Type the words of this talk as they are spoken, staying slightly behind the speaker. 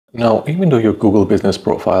Now, even though your Google business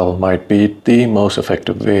profile might be the most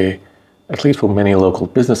effective way, at least for many local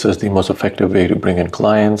businesses, the most effective way to bring in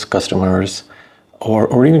clients, customers,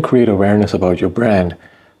 or even create awareness about your brand,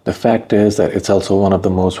 the fact is that it's also one of the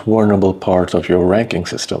most vulnerable parts of your ranking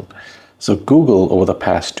system. So Google, over the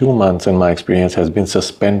past 2 months, in my experience, has been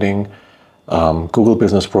suspending Google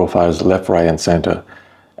business profiles left, right, and center.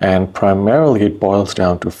 And primarily it boils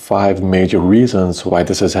down to 5 major reasons why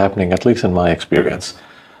this is happening, at least in my experience.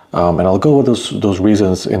 And I'll go over those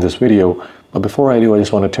reasons in this video. But before I do, I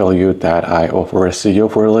just want to tell you that I offer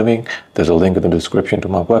SEO for a living. There's a link in the description to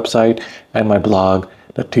my website and my blog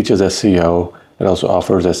that teaches SEO. It also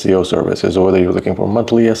offers SEO services. So whether you're looking for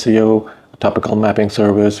monthly SEO, a topical mapping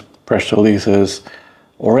service, press releases,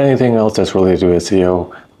 or anything else that's related to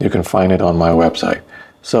SEO, you can find it on my website.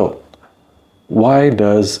 So why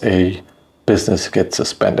does a business get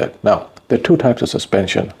suspended? Now, there are 2 types of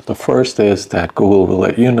suspension. The first is that Google will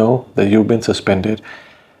let you know that you've been suspended,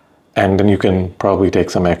 and then you can probably take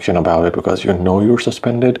some action about it because you know you're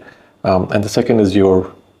suspended. And the second is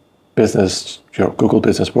your Google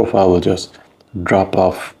business profile will just drop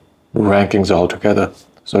off rankings altogether.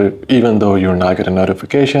 So even though you're not getting a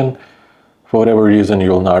notification, for whatever reason,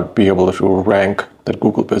 you'll not be able to rank that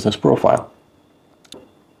Google business profile.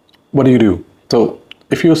 What do? So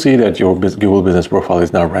if you see that your Google business profile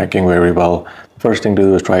is not ranking very well, the first thing to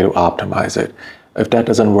do is try to optimize it. If that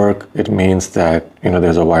doesn't work, it means that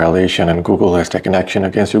there's a violation and Google has taken action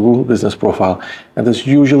against your Google business profile. And this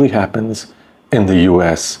usually happens in the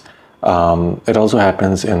US. It also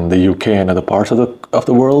happens in the UK and other parts of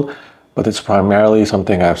the world, but it's primarily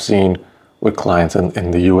something I've seen with clients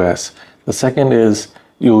in the US. The second is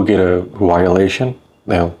you'll get a violation.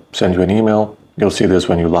 They'll send you an email. You'll see this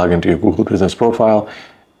when you log into your Google business profile,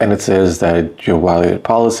 and it says that you violated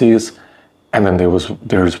policies, and then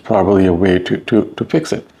there's probably a way to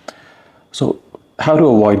fix it. So how to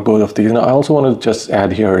avoid both of these? Now, I also want to just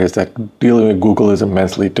add here is that dealing with Google is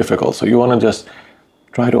immensely difficult. So you want to just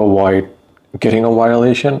try to avoid getting a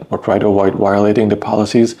violation or try to avoid violating the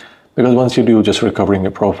policies, because once you do, just recovering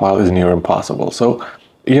your profile is near impossible. So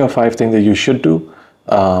here are 5 things that you should do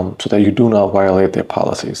so that you do not violate their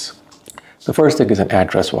policies. The first thing is an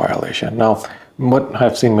address violation. Now, what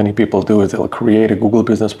I've seen many people do is they'll create a Google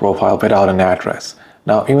business profile without an address.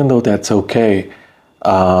 Now, even though that's okay,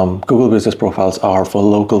 Google business profiles are for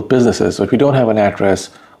local businesses. So if you don't have an address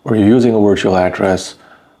or you're using a virtual address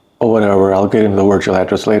or whatever, I'll get into the virtual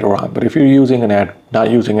address later on. But if you're not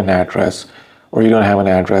using an address or you don't have an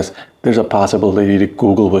address, there's a possibility that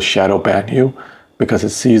Google will shadow ban you because it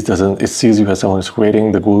sees you as someone who's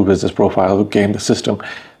creating the Google business profile to game the system.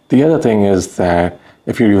 The other thing is that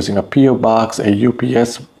if you're using a PO box, a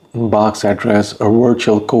UPS box address, a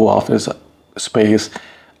virtual co-office space,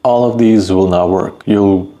 all of these will not work.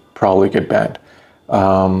 You'll probably get banned.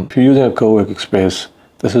 If you're using a co-working space,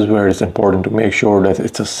 this is where it's important to make sure that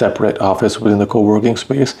it's a separate office within the co-working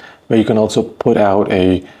space, where you can also put out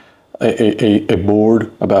a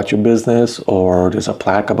board about your business, or there's a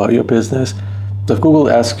plaque about your business. So if Google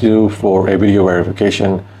asks you for a video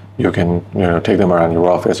verification, you can take them around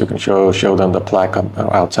your office. You can show them the plaque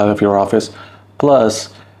outside of your office.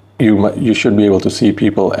 Plus, you should be able to see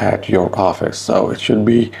people at your office. So it should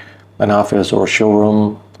be an office or a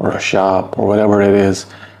showroom or a shop or whatever it is.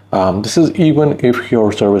 This is even if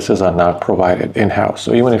your services are not provided in-house.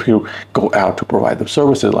 So even if you go out to provide the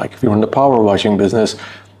services, like if you're in the power washing business,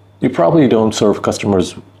 you probably don't serve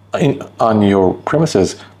customers on your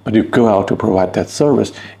premises, but you go out to provide that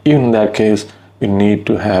service. Even in that case, you need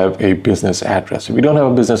to have a business address. If you don't have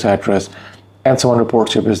a business address and someone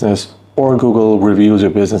reports your business or Google reviews your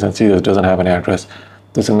business and sees it doesn't have an address,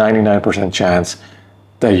 there's a 99% chance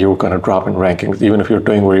that you're going to drop in rankings. Even if you're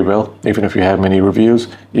doing very well, even if you have many reviews,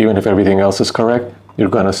 even if everything else is correct, you're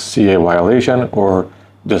going to see a violation or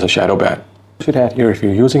there's a shadow ban. You should add here, if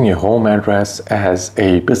you're using your home address as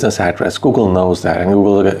a business address, Google knows that, and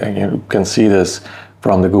you can see this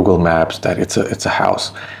from the Google Maps that it's a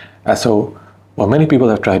house. And so what many people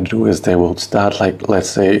have tried to do is they will start, like, let's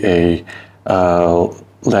say a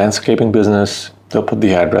landscaping business. They'll put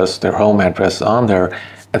the address, their home address on there,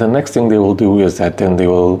 and the next thing they will do is that then they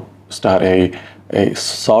will start a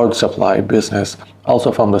sod supply business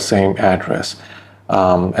also from the same address,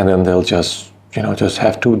 and then they'll just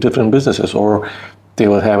have 2 different businesses, or they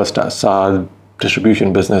will have a sod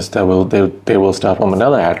distribution business that they will start from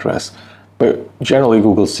another address. But generally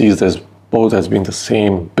Google sees this both as being the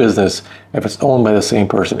same business. If it's owned by the same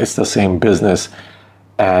person, it's the same business.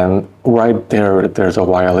 And right there, there's a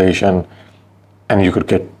violation and you could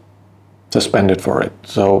get suspended for it.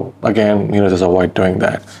 So again, just avoid doing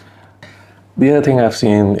that. The other thing I've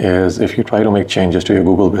seen is if you try to make changes to your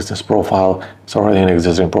Google business profile, it's already an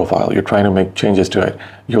existing profile, you're trying to make changes to it,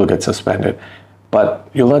 you'll get suspended. But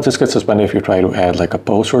you'll not just get suspended if you try to add like a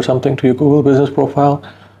post or something to your Google business profile,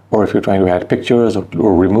 or if you're trying to add pictures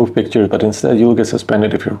or remove pictures, but instead you'll get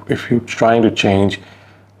suspended if you're trying to change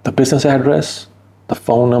the business address, the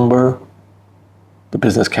phone number, the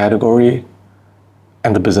business category,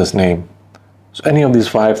 and the business name. So any of these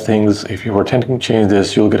 5 things, if you were attempting to change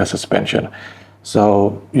this, you'll get a suspension.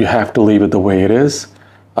 So you have to leave it the way it is.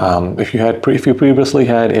 If you previously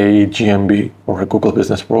had a GMB or a Google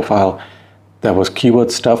business profile that was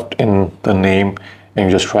keyword stuffed in the name, and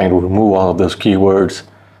you're just trying to remove all of those keywords,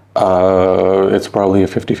 it's probably a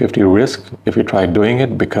 50-50 risk if you try doing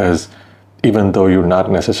it, because even though you're not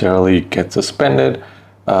necessarily get suspended,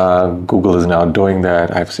 Google is now doing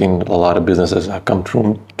that. I've seen a lot of businesses have come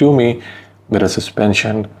through to me with a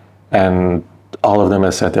suspension, and all of them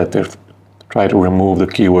have said that they've tried to remove the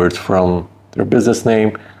keywords from their business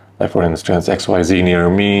name, like for instance, XYZ near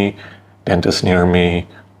me, dentist near me,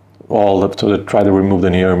 so they try to remove the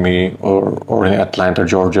near me, or in Atlanta,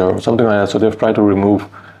 Georgia, or something like that. So they've tried to remove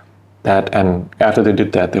that, and after they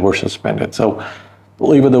did that, they were suspended. So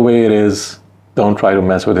leave it the way it is. Don't try to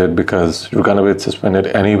mess with it, because you're gonna get suspended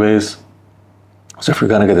anyways. So if you're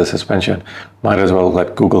gonna get a suspension, might as well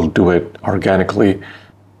let Google do it organically.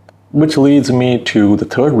 Which leads me to the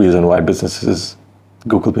third reason why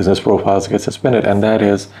Google business profiles get suspended, and that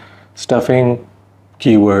is stuffing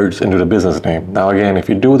keywords into the business name. Now again, if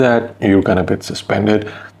you do that, you're gonna get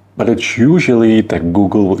suspended, but it's usually that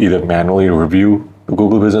Google will either manually review the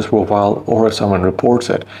Google business profile, or if someone reports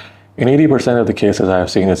it. In 80% of the cases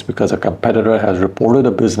I've seen, it's because a competitor has reported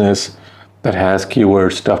a business that has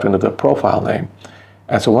keywords stuffed into the profile name.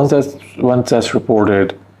 And so once that's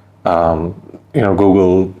reported,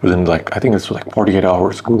 Google, within I think it's 48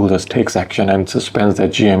 hours, Google just takes action and suspends that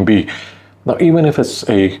GMB. Now, even if it's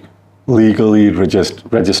a legally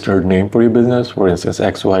registered name for your business, for instance,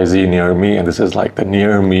 XYZ near me, and this is like the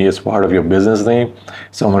near me is part of your business name,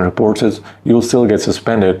 someone reports it, you'll still get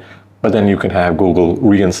suspended, but then you can have Google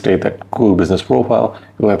reinstate that Google business profile.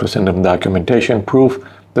 You'll have to send them documentation, proof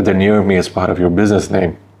that the near me is part of your business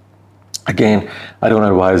name. Again, I don't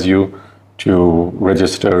advise you to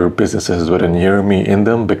register businesses with a near me in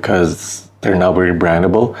them, because they're not very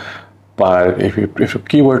brandable. But if you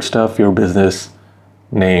keyword stuff your business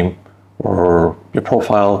name or your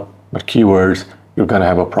profile with keywords, you're going to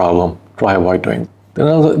have a problem. Try avoid doing.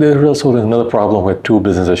 There's also another problem with 2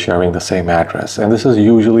 businesses sharing the same address, and this is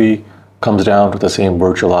usually comes down to the same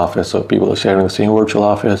virtual office. So people are sharing the same virtual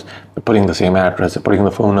office, they're putting the same address, they're putting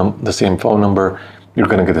the same phone number, you're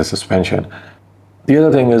going to get a suspension. The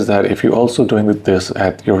other thing is that if you're also doing this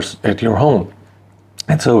at your home,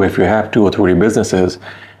 and so if you have 2 or 3 businesses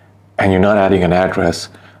and you're not adding an address,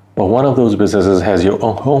 but one of those businesses has your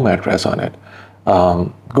own home address on it,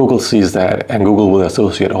 Google sees that, and Google will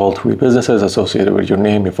associate all 3 businesses associated with your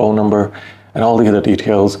name, your phone number, and all the other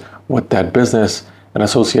details with that business, and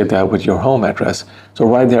associate that with your home address. So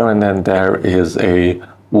right there and then there is a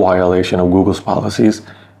violation of Google's policies,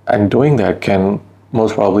 and doing that can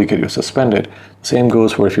most probably get you suspended. Same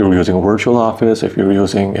goes for if you're using a virtual office, if you're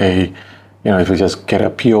using if you just get a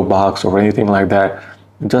PO box or anything like that,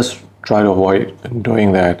 just try to avoid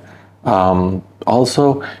doing that.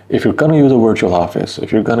 Also, if you're going to use a virtual office,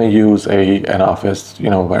 if you're going to use an office,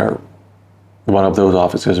 where one of those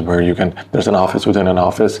offices where there's an office within an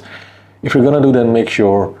office, if you're going to do that, make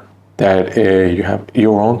sure that you have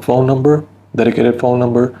your own phone number, dedicated phone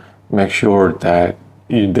number. Make sure that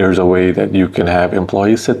there's a way that you can have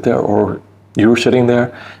employees sit there, or you're sitting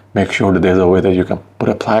there. Make sure that there's a way that you can put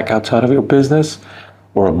a plaque outside of your business,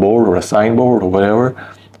 or a board or a signboard or whatever,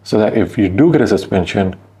 so that if you do get a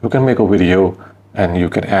suspension, you can make a video and you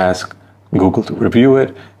can ask Google to review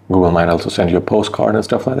it. Google might also send you a postcard and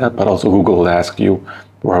stuff like that, but also Google will ask you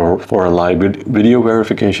for a live video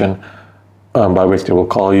verification, by which they will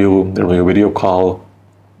call you. There will be a video call,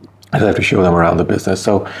 and you have to show them around the business.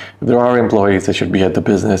 So if there are employees that should be at the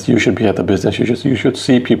business, you should be at the business. You should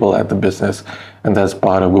see people at the business, and that's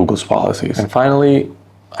part of Google's policies. And finally,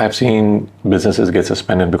 I've seen businesses get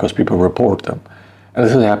suspended because people report them. And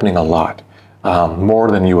this is happening a lot, more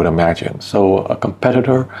than you would imagine. So a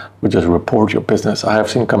competitor would just report your business. I have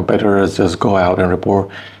seen competitors just go out and report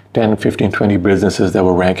 10, 15, 20 businesses that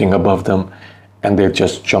were ranking above them, and they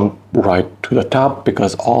just jump right to the top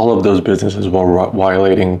because all of those businesses were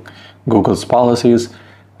violating Google's policies.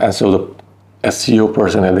 And so the SEO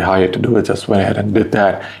person that they hired to do it just went ahead and did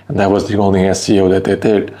that, and that was the only SEO that they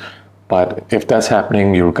did. But if that's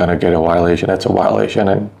happening, you're going to get a violation. That's a violation,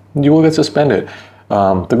 and you will get suspended.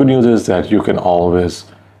 The good news is that you can always,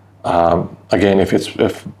 again, if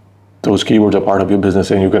those keywords are part of your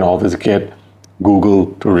business, and you can always get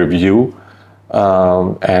Google to review,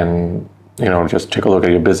 and just take a look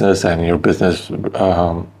at your business and your business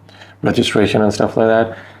registration and stuff like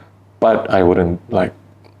that. But I wouldn't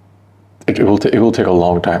it will take a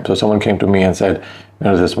long time. So someone came to me and said,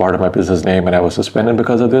 this is part of my business name and I was suspended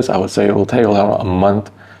because of this. I would say it will take around a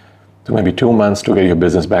month to maybe 2 months to get your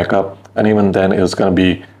business back up. And even then it's going to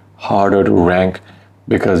be harder to rank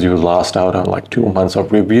because you lost out on like 2 months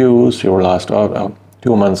of reviews, you lost out on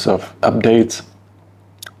 2 months of updates,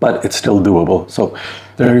 but it's still doable. So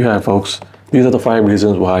there you have, folks. These are the 5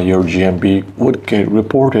 reasons why your GMP would get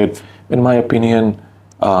reported. In my opinion,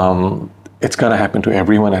 it's going to happen to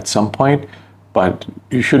everyone at some point, but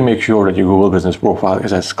you should make sure that your Google business profile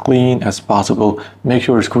is as clean as possible. Make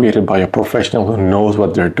sure it's created by a professional who knows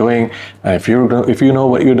what they're doing. And if you know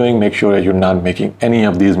what you're doing, make sure that you're not making any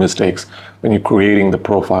of these mistakes when you're creating the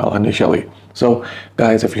profile initially. So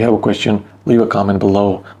guys, if you have a question, leave a comment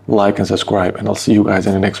below, like and subscribe, and I'll see you guys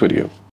in the next video.